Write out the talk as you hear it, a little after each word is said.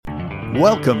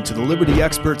Welcome to the Liberty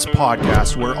Experts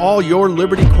Podcast, where all your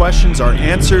liberty questions are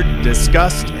answered,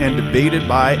 discussed, and debated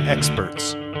by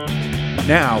experts.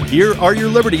 Now, here are your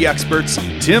liberty experts,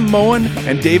 Tim Moen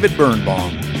and David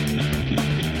Birnbaum.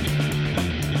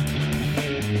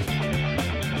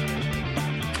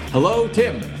 Hello,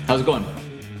 Tim. How's it going?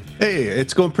 Hey,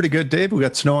 it's going pretty good, Dave. We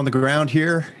got snow on the ground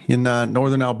here in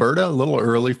northern Alberta. A little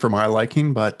early for my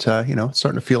liking, but it's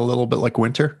starting to feel a little bit like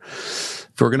winter.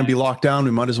 If we're going to be locked down,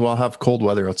 we might as well have cold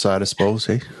weather outside, I suppose.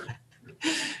 Hey.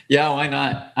 Yeah, why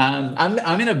not?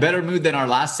 I'm in a better mood than our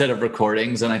last set of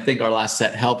recordings, and I think our last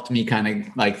set helped me kind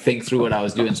of like think through what I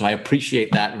was doing. So I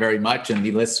appreciate that very much, and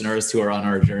the listeners who are on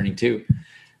our journey too.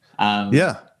 So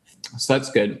that's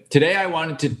good. Today, I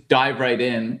wanted to dive right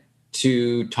in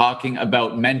to talking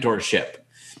about mentorship.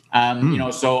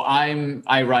 So I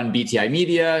run BTI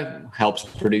Media, helps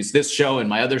produce this show and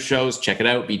my other shows. Check it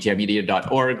out,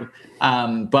 btimedia.org.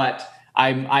 But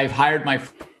I've hired my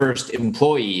first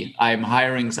employee. I've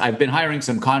been hiring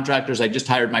some contractors. I just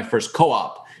hired my first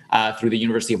co-op through the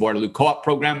University of Waterloo co-op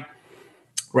program.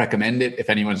 Recommend it if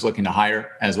anyone's looking to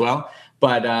hire as well.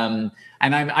 But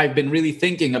I've been really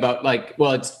thinking about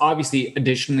it's obviously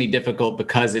additionally difficult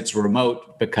because it's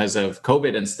remote because of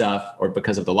COVID and stuff, or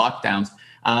because of the lockdowns.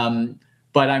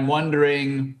 But I'm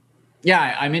wondering,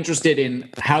 I'm interested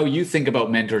in how you think about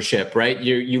mentorship, right?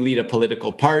 You lead a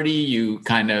political party. You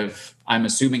kind of, I'm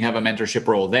assuming, have a mentorship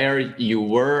role there. You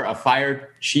were a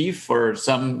fire chief or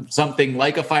something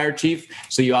like a fire chief.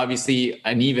 So you obviously,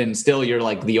 and even still, you're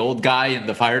like the old guy in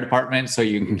the fire department. So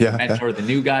you mentor the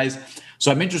new guys. So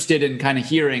I'm interested in kind of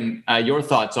hearing your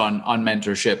thoughts on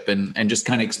mentorship and just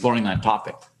kind of exploring that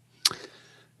topic.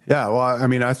 Yeah, well, I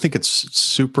mean, I think it's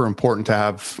super important to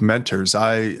have mentors.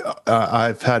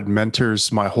 I've had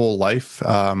mentors my whole life.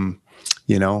 I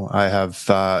have,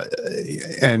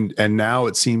 and now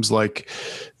it seems like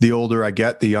the older I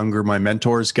get, the younger my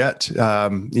mentors get.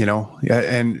 And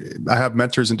I have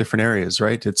mentors in different areas,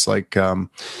 right? It's like,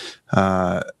 I'm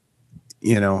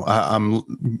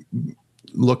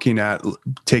looking at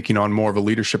taking on more of a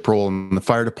leadership role in the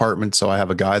fire department. So I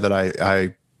have a guy that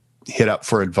I hit up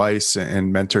for advice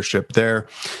and mentorship there.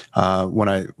 When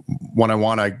I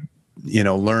want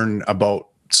to, learn about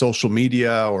social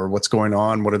media or what's going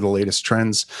on, what are the latest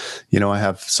trends? I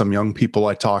have some young people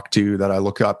I talk to that I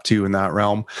look up to in that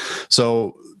realm.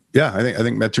 So yeah, I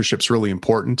think mentorship's really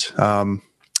important. I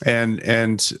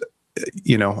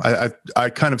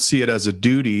kind of see it as a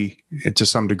duty to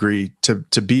some degree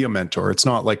to be a mentor. It's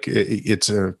not like it's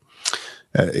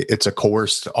a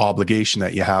coerced obligation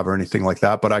that you have or anything like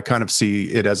that, but I kind of see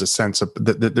it as a sense of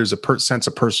that there's a sense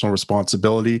of personal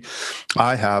responsibility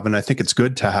I have, and I think it's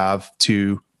good to have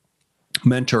to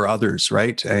mentor others,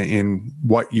 right, in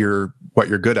what you're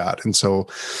good at. And so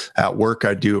at work, I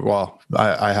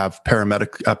have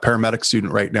a paramedic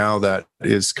student right now that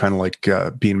is kind of like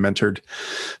being mentored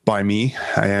by me,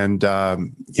 and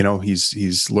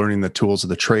he's learning the tools of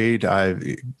the trade.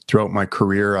 Throughout my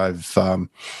career, I've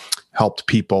helped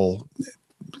people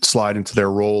slide into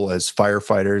their role as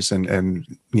firefighters and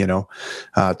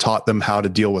taught them how to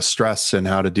deal with stress and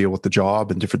how to deal with the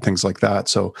job and different things like that.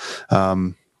 So,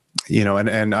 and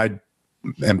I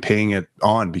am paying it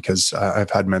on because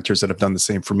I've had mentors that have done the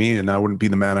same for me, and I wouldn't be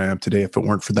the man I am today if it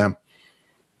weren't for them.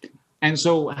 And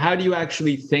so how do you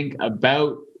actually think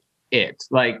about it?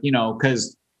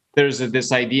 Because there's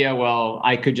this idea, well,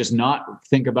 I could just not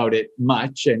think about it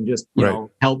much and just,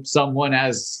 help someone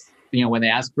as, when they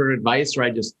ask for advice,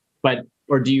 right?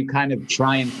 Or do you kind of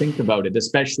try and think about it,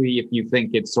 especially if you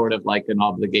think it's sort of like an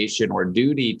obligation or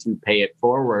duty to pay it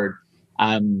forward?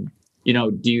 Do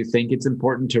you think it's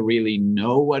important to really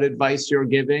know what advice you're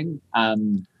giving?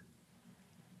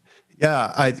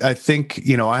 Yeah, I think,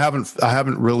 I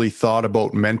haven't really thought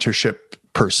about mentorship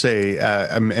per se.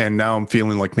 And now I'm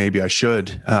feeling like maybe I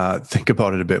should think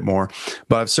about it a bit more,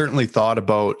 but I've certainly thought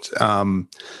about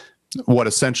what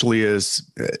essentially is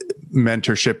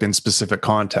mentorship in specific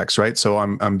contexts, right? So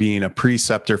I'm being a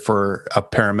preceptor for a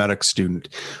paramedic student.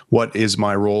 What is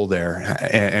my role there,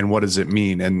 and what does it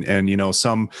mean? And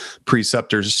some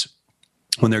preceptors,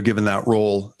 when they're given that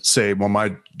role, say, well,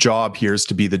 my job here is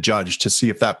to be the judge, to see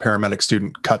if that paramedic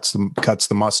student cuts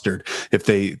the mustard, if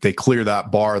they clear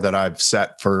that bar that I've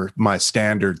set for my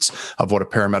standards of what a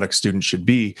paramedic student should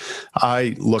be.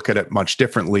 I look at it much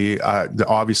differently.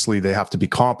 Obviously, they have to be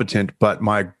competent, but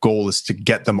my goal is to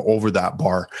get them over that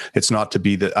bar. It's not to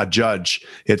be a judge.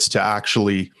 It's to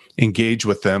actually engage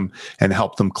with them and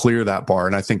help them clear that bar.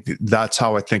 And I think that's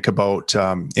how I think about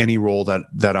any role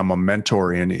that I'm a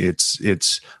mentor in.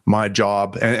 It's my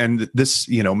job. And this,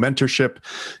 mentorship,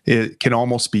 it can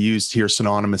almost be used here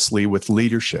synonymously with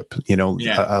leadership.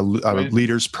 A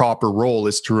leader's proper role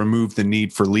is to remove the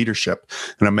need for leadership,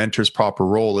 and a mentor's proper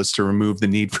role is to remove the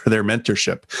need for their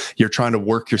mentorship. You're trying to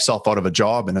work yourself out of a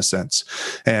job in a sense,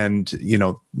 and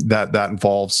that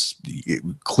involves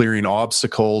clearing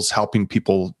obstacles, helping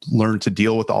people learn to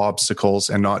deal with obstacles,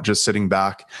 and not just sitting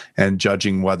back and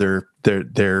judging whether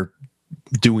they're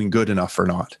doing good enough or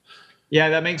not. Yeah,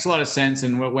 that makes a lot of sense.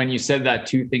 And when you said that,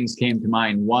 two things came to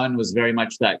mind. One was very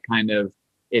much that kind of,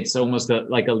 it's almost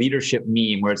like a leadership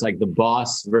meme where it's like the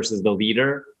boss versus the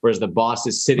leader, whereas the boss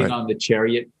is sitting on the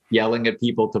chariot yelling at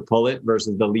people to pull it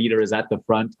versus the leader is at the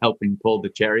front helping pull the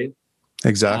chariot.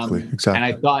 Exactly. And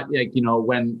I thought,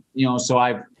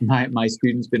 so my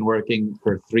student's been working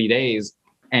for 3 days,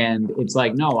 and it's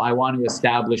like, no, I want to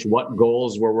establish what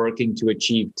goals we're working to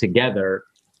achieve together.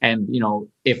 And,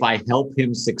 if I help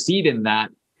him succeed in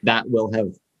that, that will have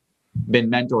been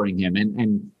mentoring him.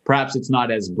 And perhaps it's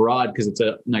not as broad because it's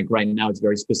right now it's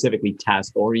very specifically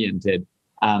task oriented.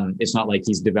 It's not like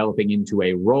he's developing into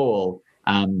a role.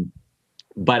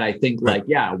 But I think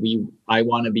I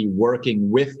want to be working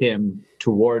with him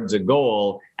towards a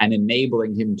goal and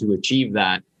enabling him to achieve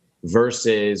that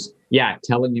versus,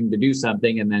 telling him to do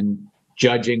something and then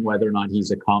judging whether or not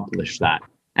he's accomplished that.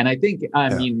 And I think,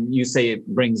 you say it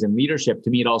brings in leadership. To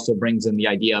me, it also brings in the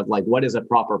idea of like, what is a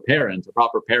proper parent? A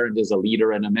proper parent is a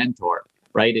leader and a mentor,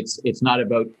 right? It's not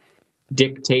about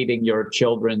dictating your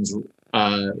children's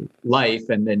life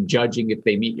and then judging if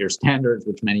they meet your standards,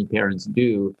 which many parents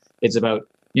do. It's about,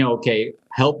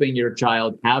 helping your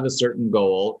child have a certain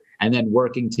goal and then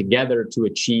working together to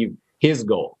achieve his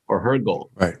goal or her goal.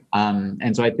 Right.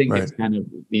 And so I think it's kind of,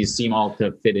 these seem all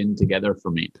to fit in together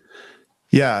for me.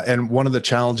 Yeah, and one of the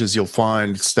challenges you'll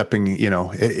find stepping,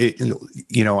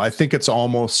 I think it's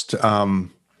almost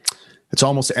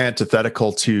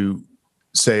antithetical to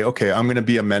say, okay, I'm going to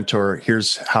be a mentor.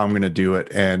 Here's how I'm going to do it,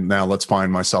 and now let's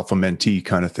find myself a mentee,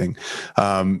 kind of thing.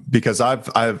 Because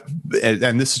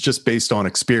and this is just based on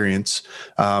experience.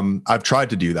 I've tried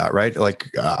to do that, right? Like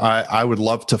I would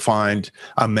love to find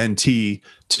a mentee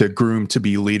to groom to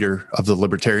be leader of the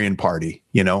Libertarian Party.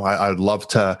 I'd love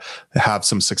to have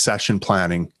some succession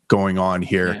planning going on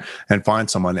here and find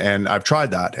someone. And I've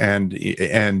tried that. And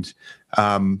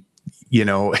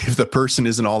if the person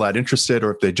isn't all that interested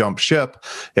or if they jump ship,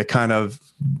 it kind of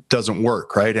doesn't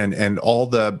work, right? And all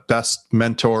the best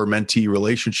mentor-mentee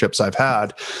relationships I've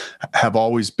had have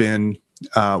always been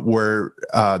where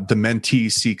the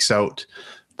mentee seeks out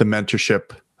the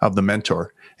mentorship of the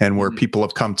mentor. And where people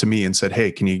have come to me and said,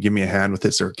 hey, can you give me a hand with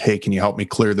this? Or, hey, can you help me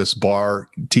clear this bar?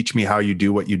 Teach me how you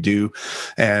do what you do.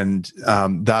 And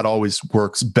that always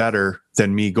works better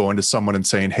than me going to someone and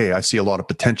saying, hey, I see a lot of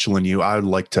potential in you. I would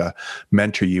like to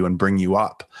mentor you and bring you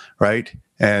up, right?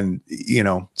 And,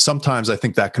 sometimes I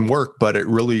think that can work, but it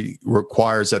really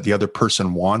requires that the other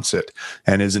person wants it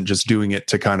and isn't just doing it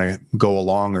to kind of go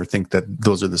along or think that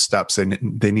those are the steps.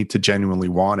 They need to genuinely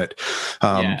want it.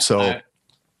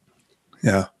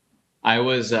 Yeah. I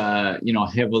was,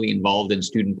 heavily involved in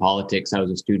student politics. I was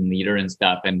a student leader and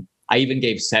stuff. And I even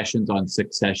gave sessions on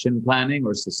succession planning,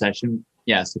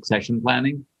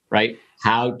 right?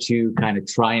 How to kind of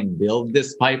try and build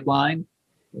this pipeline.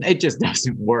 It just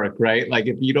doesn't work, right? Like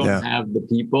if you don't have the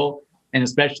people, and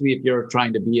especially if you're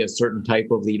trying to be a certain type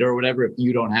of leader or whatever, if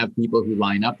you don't have people who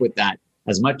line up with that,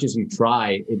 as much as you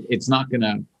try, it's not going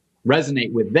to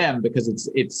resonate with them because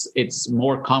it's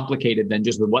more complicated than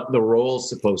just what the role's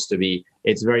supposed to be.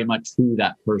 It's very much who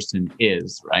that person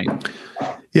is, right?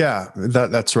 Yeah,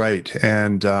 that's right.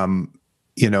 And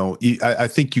I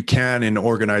think you can in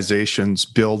organizations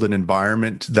build an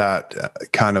environment that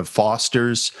kind of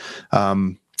fosters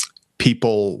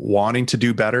people wanting to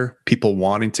do better, people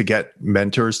wanting to get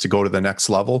mentors to go to the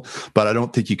next level. But I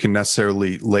don't think you can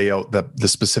necessarily lay out the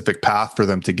specific path for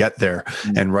them to get there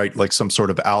and write like some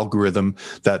sort of algorithm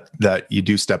that you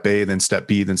do step A, then step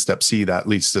B, then step C, that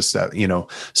leads to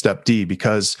step D,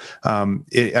 because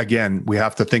again, we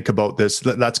have to think about this.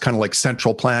 That's kind of like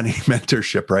central planning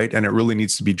mentorship, right? And it really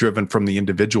needs to be driven from the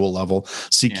individual level,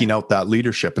 seeking out that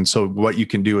leadership. And so what you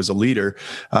can do as a leader,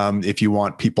 if you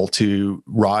want people to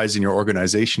rise in your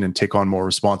organization and take on more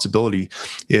responsibility,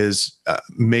 is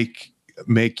make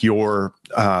your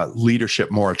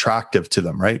leadership more attractive to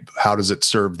them, right? How does it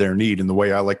serve their need? And the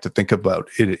way I like to think about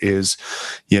it is,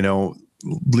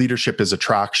 leadership is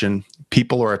attraction.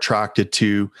 People are attracted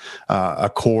to a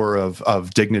core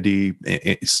of dignity,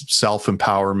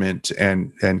 self-empowerment,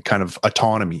 and kind of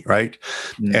autonomy, right?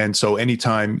 And so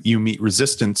anytime you meet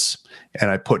resistance, and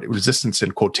I put resistance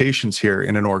in quotations here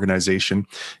in an organization,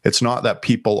 it's not that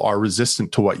people are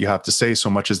resistant to what you have to say so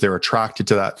much as they're attracted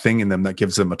to that thing in them that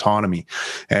gives them autonomy.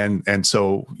 And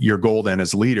so your goal then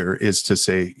as leader is to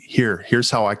say,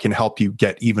 here's how I can help you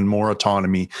get even more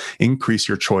autonomy, increase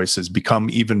your choices, become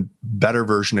even better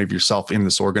version of yourself in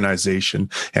this organization,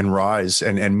 and rise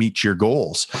and meet your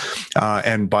goals.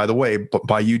 And by the way,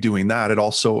 by you doing that, it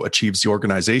also achieves the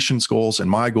organization's goals and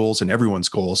my goals and everyone's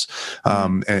goals.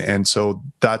 And so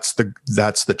that's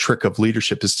the trick of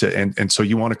leadership is to, and so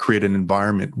you want to create an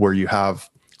environment where you have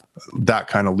that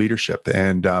kind of leadership.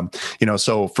 And,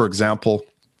 so for example,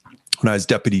 when I was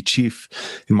deputy chief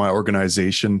in my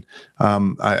organization,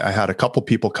 I had a couple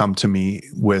people come to me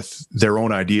with their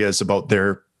own ideas about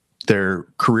their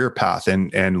career path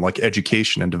and like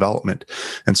education and development.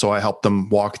 And so I helped them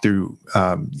walk through,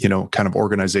 kind of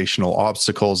organizational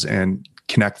obstacles and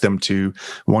connect them to,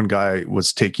 one guy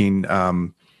was taking,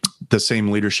 the same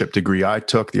leadership degree I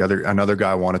took. Another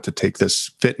guy wanted to take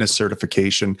this fitness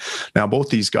certification. Now, both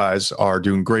these guys are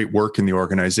doing great work in the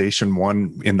organization.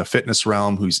 One in the fitness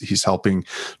realm, he's helping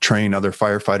train other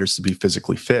firefighters to be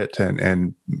physically fit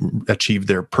and achieve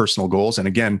their personal goals. And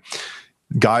again,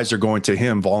 guys are going to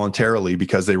him voluntarily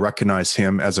because they recognize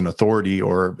him as an authority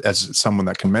or as someone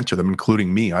that can mentor them,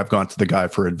 including me. I've gone to the guy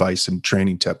for advice and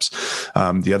training tips.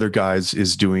 The other guys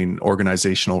is doing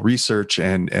organizational research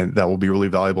and that will be really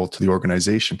valuable to the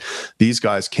organization. These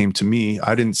guys came to me.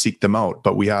 I didn't seek them out,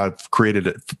 but we have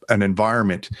created an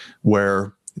environment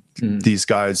where these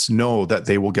guys know that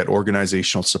they will get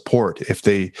organizational support if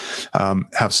they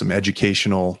have some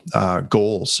educational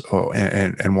goals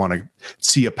and want to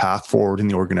see a path forward in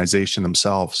the organization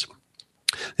themselves.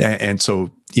 And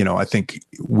so, I think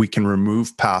we can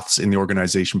remove paths in the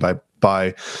organization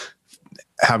by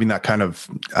having that kind of,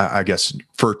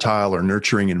 fertile or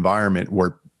nurturing environment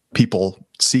where people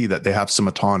see that they have some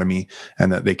autonomy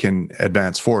and that they can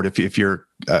advance forward. If you're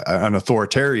an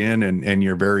authoritarian and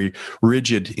you're very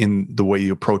rigid in the way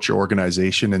you approach your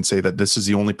organization and say that this is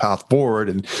the only path forward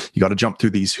and you got to jump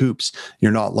through these hoops,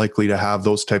 you're not likely to have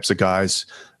those types of guys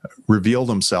reveal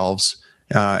themselves.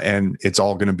 And it's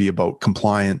all going to be about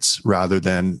compliance rather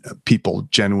than people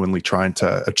genuinely trying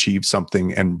to achieve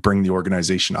something and bring the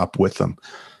organization up with them.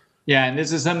 Yeah, and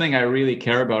this is something I really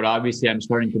care about. Obviously, I'm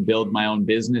starting to build my own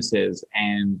businesses,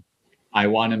 and I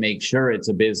want to make sure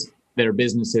they're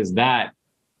businesses that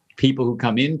people who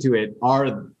come into it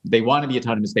they want to be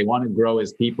autonomous. They want to grow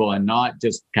as people and not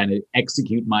just kind of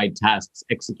execute my tasks,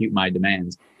 execute my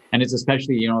demands. And it's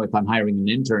especially, if I'm hiring an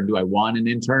intern, do I want an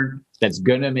intern that's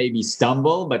going to maybe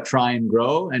stumble, but try and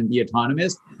grow and be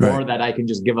autonomous, right? Or that I can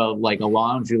just give a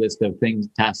laundry list of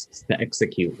tasks to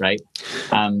execute, right?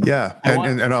 Yeah.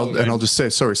 I'll just say,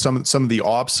 sorry, some of the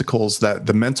obstacles that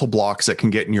the mental blocks that can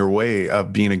get in your way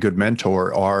of being a good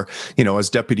mentor are, as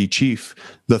deputy chief,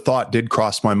 the thought did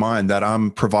cross my mind that I'm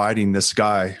providing this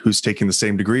guy who's taking the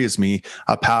same degree as me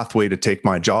a pathway to take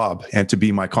my job and to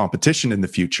be my competition in the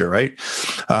future, right?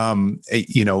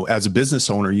 As a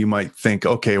business owner, you might think,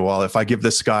 okay, well, if I give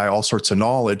this guy all sorts of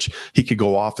knowledge, he could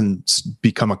go off and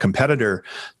become a competitor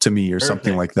to me or Perfect.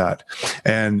 Something like that.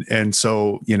 And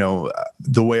so,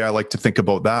 the way I like to think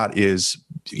about that is,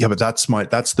 but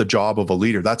that's the job of a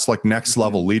leader. That's like next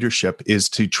level leadership, is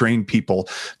to train people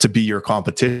to be your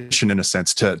competition in a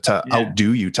sense, to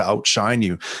outdo you, to outshine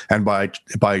you. And by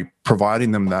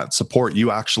providing them that support,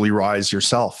 you actually rise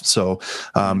yourself. So,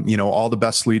 all the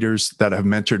best leaders that have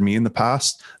mentored me in the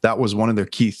past, that was one of their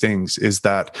key things, is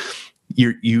that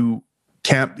you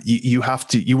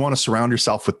want to surround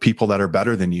yourself with people that are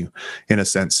better than you in a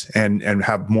sense and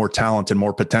have more talent and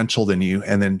more potential than you,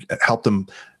 and then help them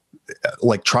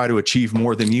try to achieve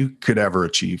more than you could ever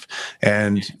achieve.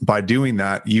 And by doing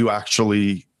that, you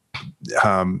actually,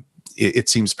 it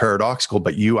seems paradoxical,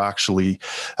 but you actually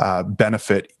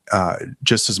benefit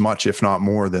just as much, if not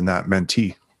more, than that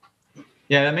mentee.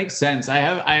 Yeah, that makes sense. I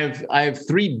have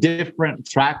three different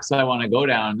tracks I want to go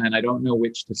down, and I don't know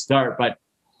which to start. But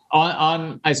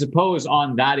on I suppose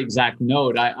on that exact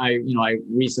note, I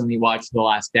recently watched The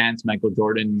Last Dance, Michael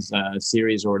Jordan's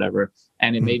series or whatever,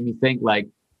 and it made me think,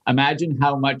 imagine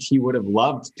how much he would have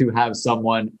loved to have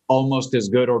someone almost as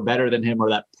good or better than him, or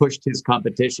that pushed his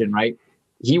competition, right?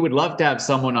 He would love to have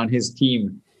someone on his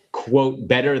team, quote,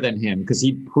 better than him, because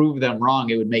he'd prove them wrong.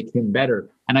 It would make him better.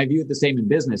 And I view it the same in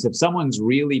business. If someone's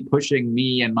really pushing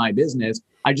me and my business,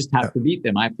 I just have to beat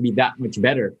them. I have to be that much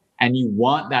better. and you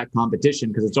want that competition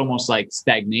because it's almost like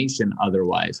stagnation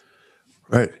otherwise.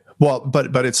 Right. Well,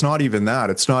 but it's not even that.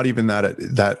 It's not even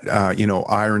that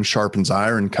iron sharpens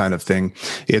iron kind of thing.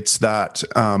 It's that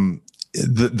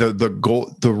the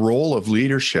goal, the role of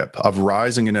leadership, of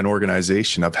rising in an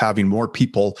organization, of having more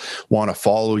people want to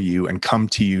follow you and come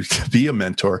to you to be a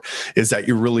mentor, is that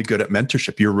you're really good at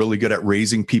mentorship. You're really good at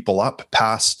raising people up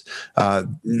past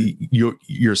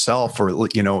yourself, or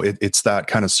it's that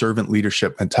kind of servant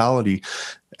leadership mentality.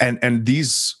 And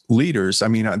these leaders, I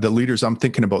mean, the leaders I'm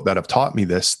thinking about that have taught me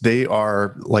this, they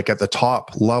are like at the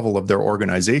top level of their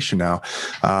organization now.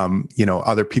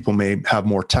 Other people may have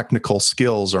more technical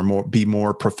skills or be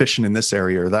more proficient in this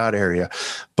area or that area.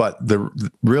 But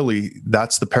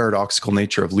that's the paradoxical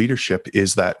nature of leadership,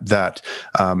 is that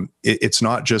it's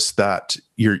not just that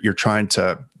you're trying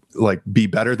to like be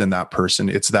better than that person.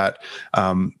 It's that,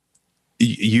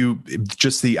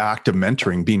 just the act of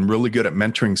mentoring, being really good at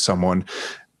mentoring someone,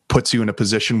 puts you in a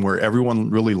position where everyone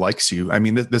really likes you. I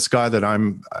mean, this guy that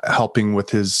I'm helping with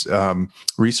his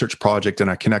research project, and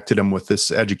I connected him with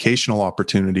this educational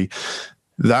opportunity,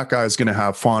 that guy is going to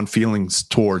have fond feelings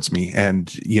towards me. And,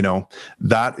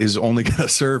 that is only going to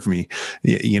serve me,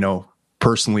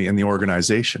 personally in the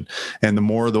organization. And the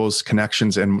more of those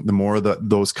connections and the more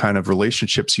those kind of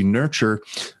relationships you nurture,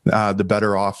 the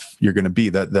better off you're going to be.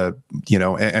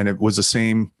 And it was the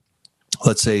same,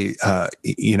 let's say,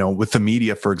 with the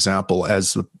media, for example,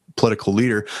 as the political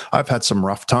leader, I've had some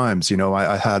rough times.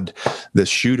 I had this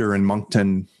shooter in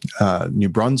Moncton, New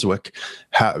Brunswick,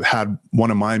 had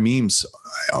one of my memes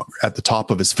at the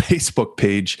top of his Facebook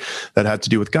page that had to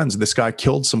do with guns. This guy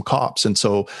killed some cops. And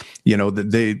so,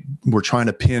 they were trying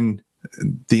to pin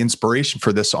the inspiration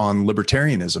for this on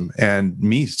libertarianism, and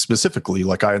me specifically,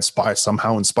 like I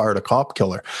somehow inspired a cop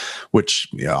killer, which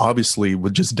obviously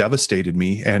would just devastated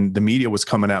me. And the media was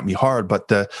coming at me hard, but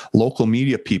the local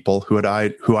media people who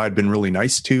I'd been really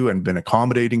nice to and been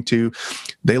accommodating to,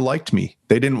 they liked me.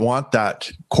 They didn't want that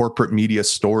corporate media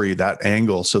story, that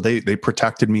angle. So they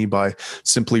protected me by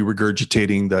simply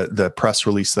regurgitating the press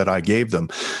release that I gave them,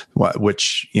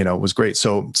 which, was great.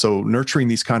 So nurturing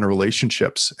these kind of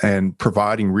relationships and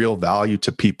providing real value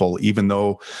to people, even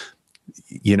though,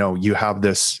 you have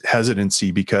this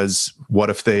hesitancy because what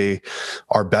if they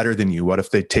are better than you? What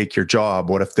if they take your job?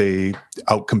 What if they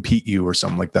outcompete you or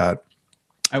something like that?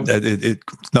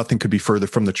 Nothing could be further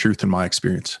from the truth in my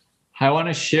experience. I want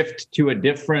to shift to a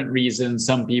different reason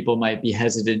some people might be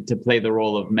hesitant to play the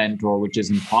role of mentor, which is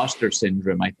imposter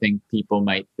syndrome. I think people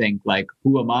might think like,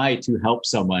 who am I to help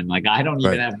someone? Like, I don't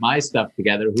even have my stuff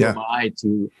together. Who am I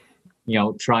to,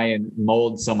 try and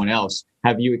mold someone else?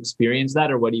 Have you experienced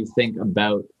that, or what do you think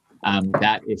about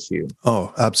that issue?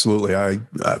 Oh, absolutely. I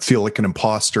feel like an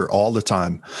imposter all the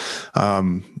time.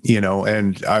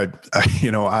 And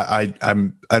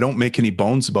I don't make any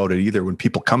bones about it either. When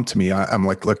people come to me, I'm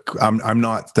like, look, I'm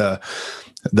not a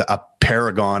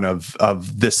paragon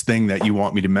of this thing that you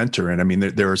want me to mentor. And I mean,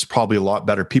 there's probably a lot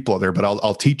better people out there, but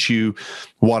I'll teach you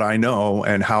what I know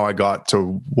and how I got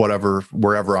to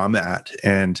wherever I'm at.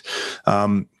 And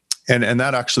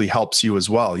that actually helps you as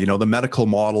well. The medical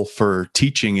model for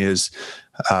teaching is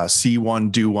see one,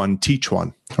 do one, teach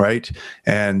one, right?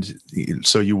 And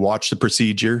so you watch the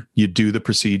procedure, you do the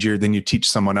procedure, then you teach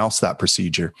someone else that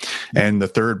procedure. And the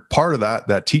third part of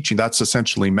that teaching, that's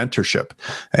essentially mentorship.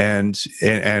 And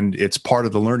it's part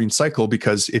of the learning cycle,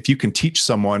 because if you can teach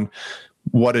someone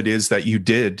what it is that you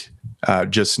did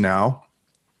just now,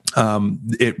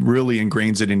 it really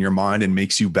ingrains it in your mind and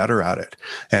makes you better at it.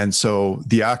 And so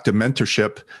the act of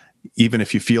mentorship, even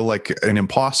if you feel like an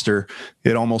imposter,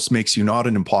 it almost makes you not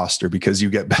an imposter, because you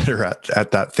get better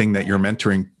at that thing that you're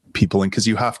mentoring people in, because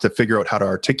you have to figure out how to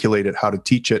articulate it, how to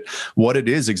teach it, what it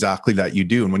is exactly that you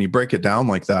do. And when you break it down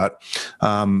like that,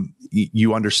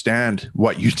 you understand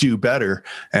what you do better,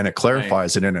 and it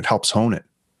clarifies it and it helps hone it.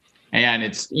 And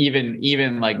it's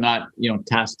even like not,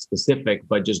 task specific,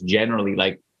 but just generally,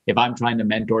 like, if I'm trying to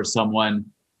mentor someone,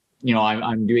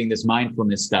 I'm doing this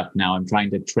mindfulness stuff now. I'm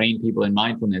trying to train people in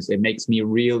mindfulness. It makes me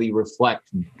really reflect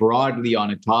broadly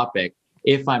on a topic.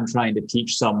 If I'm trying to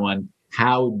teach someone,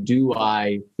 how do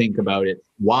I think about it?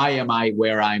 Why am I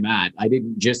where I'm at? I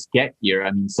didn't just get here.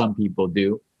 I mean, some people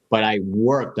do, but I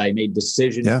worked, I made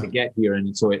decisions to get here.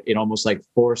 And so it almost like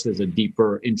forces a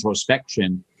deeper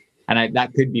introspection. And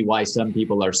that could be why some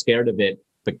people are scared of it,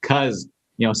 because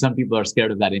some people are scared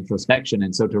of that introspection.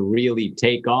 And so to really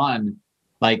take on,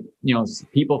 like,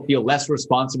 people feel less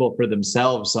responsible for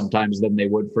themselves sometimes than they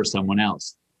would for someone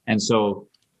else. And so,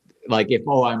 like, if,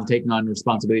 I'm taking on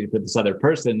responsibility for this other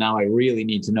person, now I really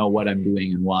need to know what I'm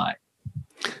doing and why.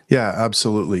 Yeah,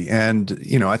 absolutely. And,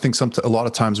 I think a lot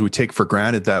of times we take for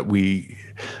granted that we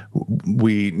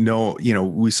know,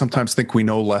 we sometimes think we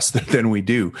know less than we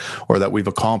do, or that we've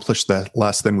accomplished that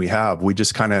less than we have. We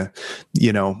just kind of,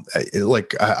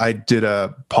 like I did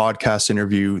a podcast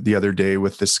interview the other day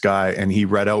with this guy, and he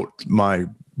read out my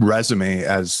resume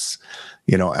as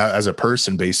a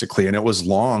person, basically. And it was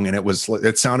long, and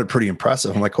it sounded pretty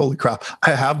impressive. I'm like, holy crap,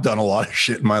 I have done a lot of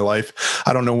shit in my life.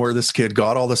 I don't know where this kid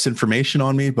got all this information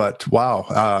on me, but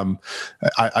wow.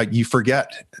 You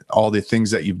forget all the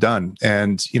things that you've done.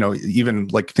 And, even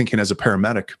like thinking as a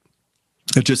paramedic,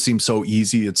 it just seems so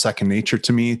easy. It's second nature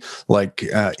to me. Like,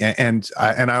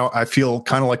 I feel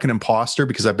kind of like an imposter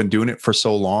because I've been doing it for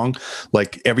so long.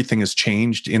 Like, everything has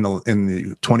changed in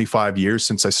the 25 years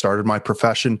since I started my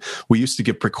profession. We used to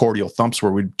give precordial thumps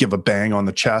where we'd give a bang on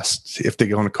the chest if they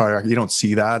go in a car accident. You don't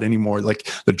see that anymore.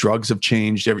 Like, the drugs have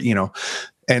changed.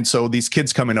 And so these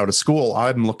kids coming out of school,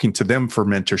 I'm looking to them for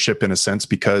mentorship in a sense,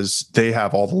 because they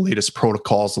have all the latest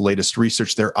protocols, the latest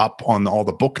research. They're up on all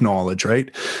the book knowledge,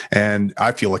 right? And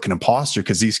I feel like an imposter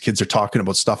because these kids are talking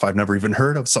about stuff I've never even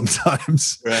heard of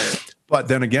sometimes. Right. But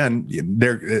then again,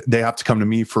 they have to come to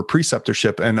me for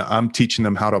preceptorship, and I'm teaching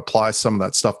them how to apply some of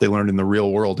that stuff they learned in the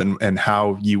real world, and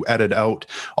how you edit out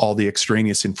all the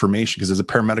extraneous information. Because as a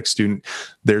paramedic student,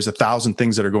 there's 1,000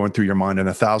 things that are going through your mind, and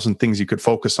 1,000 things you could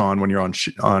focus on when you're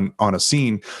on a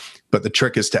scene. But the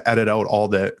trick is to edit out all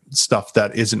the stuff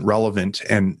that isn't relevant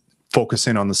and focus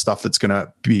in on the stuff that's going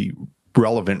to be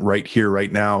relevant right here,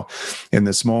 right now, in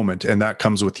this moment. And that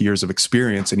comes with years of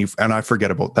experience, and I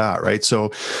forget about that, right?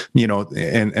 So,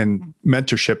 and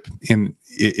mentorship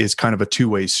is kind of a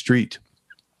two-way street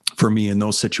for me in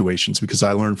those situations, because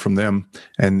I learn from them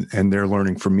and they're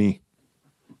learning from me.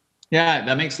 Yeah,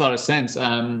 that makes a lot of sense.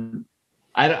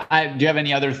 Do you have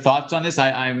any other thoughts on this?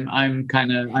 I'm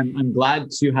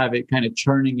glad to have it kind of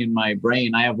churning in my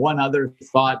brain. I have one other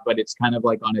thought, but it's kind of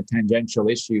like on a tangential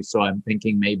issue. So I'm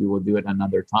thinking maybe we'll do it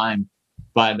another time.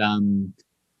 But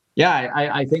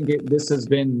I think this has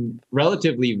been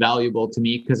relatively valuable to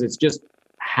me, because it's just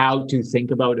how to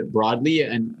think about it broadly.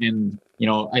 And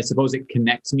I suppose it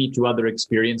connects me to other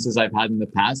experiences I've had in the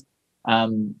past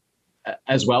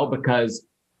as well, because,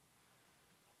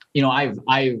 I've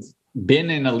been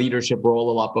in a leadership role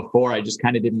a lot before. I just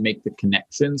kind of didn't make the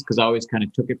connections because I always kind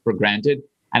of took it for granted.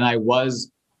 And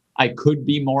I could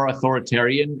be more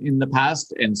authoritarian in the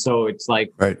past. And so it's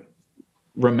like, right,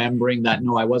 remembering that,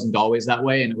 no, I wasn't always that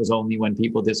way. And it was only when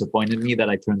people disappointed me that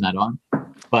I turned that on.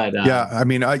 But yeah, I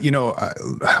mean,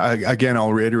 again,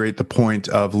 I'll reiterate the point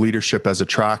of leadership as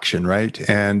attraction, right?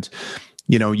 And,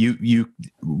 you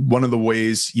one of the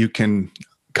ways you can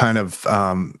kind of,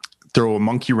 throw a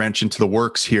monkey wrench into the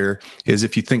works here is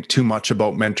if you think too much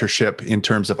about mentorship in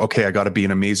terms of, okay, I got to be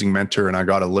an amazing mentor, and I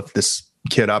got to lift this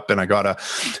kid up, and I got to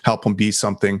help him be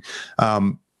something.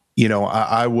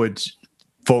 I would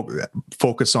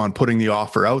focus on putting the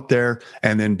offer out there,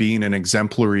 and then being an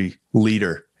exemplary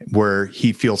leader where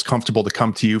he feels comfortable to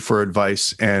come to you for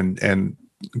advice and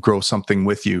grow something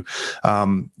with you.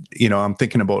 I'm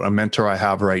thinking about a mentor I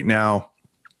have right now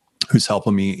who's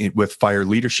helping me with fire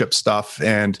leadership stuff.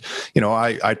 And,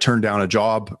 I turned down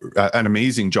an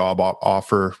amazing job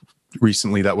offer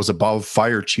recently that was above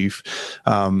fire chief,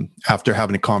 after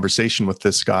having a conversation with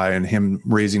this guy and him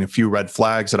raising a few red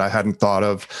flags that I hadn't thought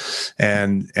of,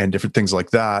 and different things like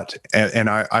that. And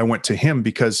I went to him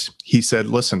because he said,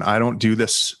 listen, I don't do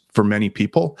this for many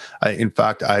people. In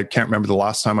fact, I can't remember the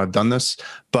last time I've done this,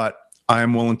 but I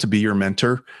am willing to be your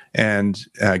mentor and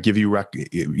give you,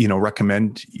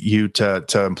 recommend you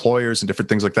to employers and different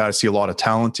things like that. I see a lot of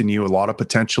talent in you, a lot of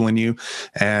potential in you,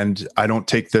 and I don't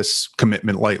take this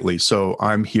commitment lightly. So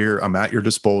I'm here, I'm at your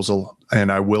disposal,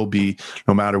 and I will be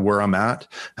no matter where I'm at.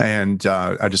 And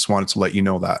I just wanted to let you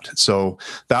know that. So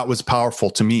that was powerful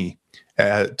to me.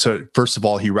 First of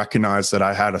all, he recognized that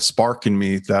I had a spark in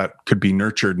me that could be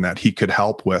nurtured and that he could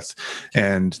help with.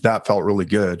 And that felt really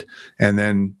good. And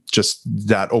then just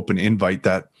that open invite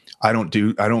that I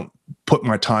don't put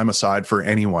my time aside for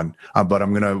anyone, but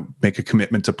I'm going to make a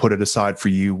commitment to put it aside for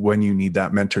you when you need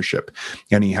that mentorship.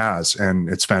 And he has, and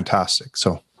it's fantastic.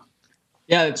 So.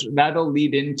 Yeah, that'll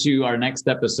lead into our next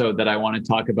episode that I want to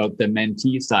talk about the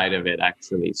mentee side of it,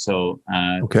 actually. So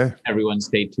okay, everyone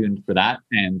stay tuned for that.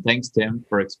 And thanks, Tim,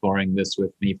 for exploring this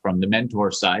with me from the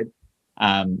mentor side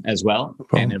as well. No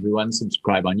problem. And everyone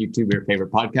subscribe on YouTube, your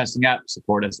favorite podcasting app.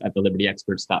 Support us at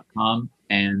thelibertyexperts.com.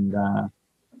 And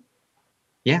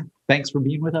thanks for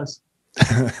being with us.